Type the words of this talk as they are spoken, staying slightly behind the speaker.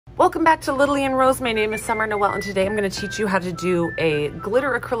Welcome back to Littlelee and Rose. My name is Summer Noel, and today I'm going to teach you how to do a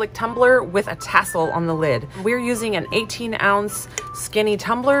glitter acrylic tumbler with a tassel on the lid. We're using an 18-ounce skinny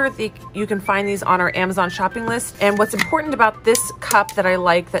tumbler. You can find these on our Amazon shopping list. And what's important about this cup that I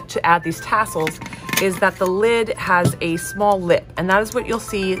like to add these tassels is that the lid has a small lip, and that is what you'll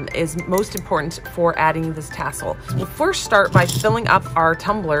see is most important for adding this tassel. We'll first start by filling up our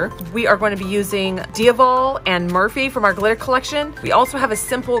tumbler. We are going to be using Diaval and Murphy from our glitter collection. We also have a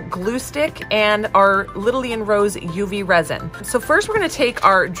simple glue stick and our Littlelee and Rose UV resin. So first we're going to take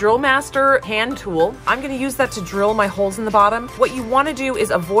our Drill Master hand tool. I'm going to use that to drill my holes in the bottom. What you want to do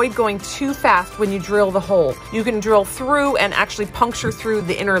is avoid going too fast when you drill the hole. You can drill through and actually puncture through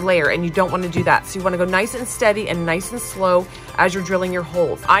the inner layer, and you don't want to do that. So you want to go nice and steady and nice and slow as you're drilling your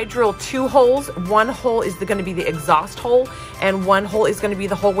holes. I drill 2 holes. One hole is going to be the exhaust hole, and one hole is going to be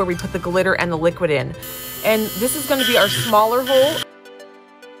the hole where we put the glitter and the liquid in. And this is going to be our smaller hole.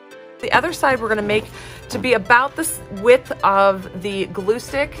 The other side we're going to make to be about the width of the glue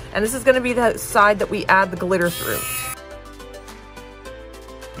stick, and this is going to be the side that we add the glitter through.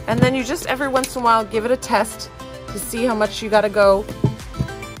 And then you just every once in a while give it a test to see how much you got to go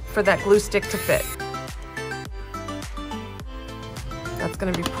for that glue stick to fit. That's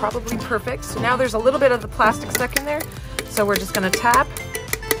going to be probably perfect. So now there's a little bit of the plastic stuck in there, so we're just going to tap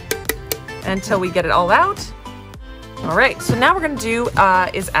until we get it all out. All right, so now what we're going to do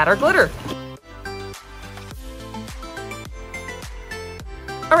is add our glitter.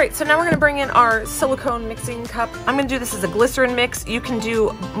 All right, so now we're going to bring in our silicone mixing cup. I'm going to do this as a glycerin mix. You can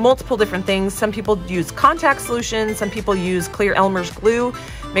do multiple different things. Some people use contact solution. Some people use clear Elmer's glue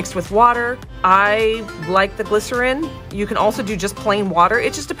mixed with water. I like the glycerin. You can also do just plain water.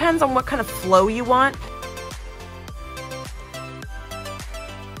 It just depends on what kind of flow you want.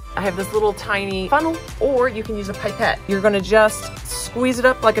 I have this little tiny funnel, or you can use a pipette. You're going to just squeeze it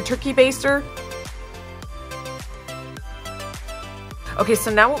up like a turkey baster. Okay,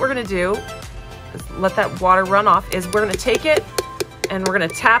 so now what we're going to do is let that water run off. We're going to take it and we're going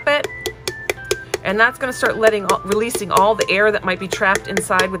to tap it, and that's going to start releasing all the air that might be trapped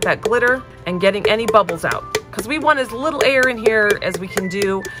inside with that glitter and getting any bubbles out, because we want as little air in here as we can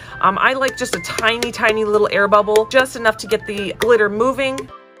do. I like just a tiny little air bubble, just enough to get the glitter moving.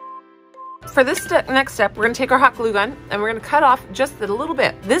 For this next step, we're going to take our hot glue gun and we're going to cut off just a little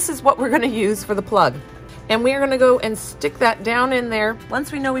bit. This is what we're going to use for the plug. And we are going to go and stick that down in there.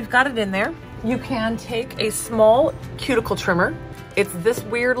 Once we know we've got it in there, you can take a small cuticle trimmer. It's this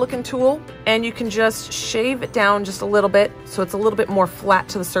weird looking tool, and you can just shave it down just a little bit so it's a little bit more flat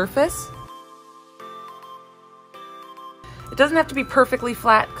to the surface. It doesn't have to be perfectly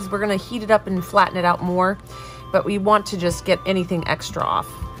flat because we're going to heat it up and flatten it out more, but we want to just get anything extra off.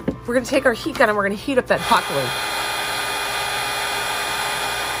 We're going to take our heat gun and we're going to heat up that hot glue.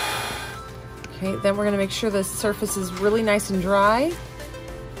 Okay, then we're going to make sure the surface is really nice and dry.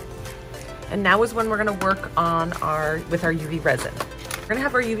 And now is when we're going to work on with our UV resin. We're going to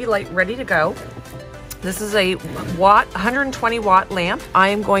have our UV light ready to go. This is a 120 watt lamp. I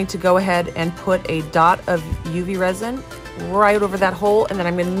am going to go ahead and put a dot of UV resin right over that hole, and then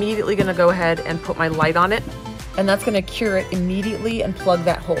I'm immediately going to go ahead and put my light on it. And that's going to cure it immediately and plug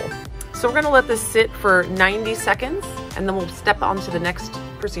that hole. So we're going to let this sit for 90 seconds, and then we'll step on to the next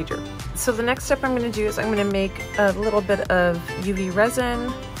procedure. So the next step I'm going to do is I'm going to make a little bit of UV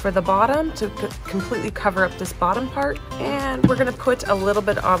resin for the bottom to completely cover up this bottom part. And we're going to put a little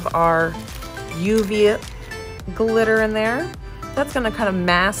bit of our UV glitter in there. That's going to kind of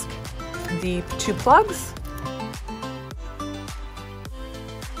mask the 2 plugs.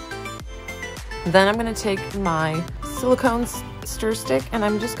 Then I'm going to take my silicone stir stick and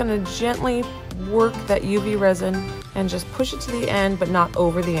I'm just going to gently work that UV resin and just push it to the end, but not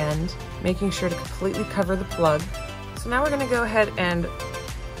over the end, making sure to completely cover the plug. So now we're going to go ahead and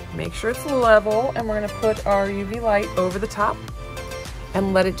make sure it's level, and we're going to put our UV light over the top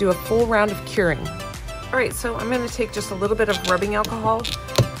and let it do a full round of curing. All right, so I'm going to take just a little bit of rubbing alcohol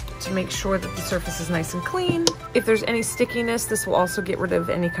to make sure that the surface is nice and clean. If there's any stickiness, this will also get rid of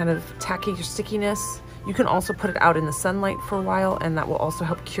any kind of tacky or stickiness. You can also put it out in the sunlight for a while, and that will also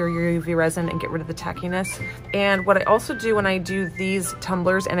help cure your UV resin and get rid of the tackiness. And what I also do when I do these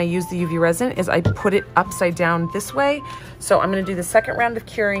tumblers and I use the UV resin is I put it upside down this way. So I'm going to do the second round of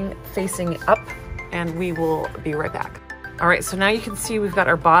curing facing up, and we will be right back. All right, so now you can see we've got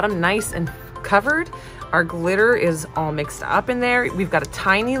our bottom nice and covered. Our glitter is all mixed up in there. We've got a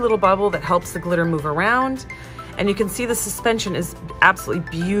tiny little bubble that helps the glitter move around. And you can see the suspension is absolutely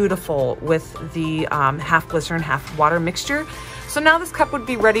beautiful with the half glycerin, half water mixture. So now this cup would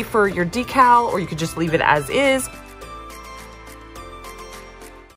be ready for your decal, or you could just leave it as is.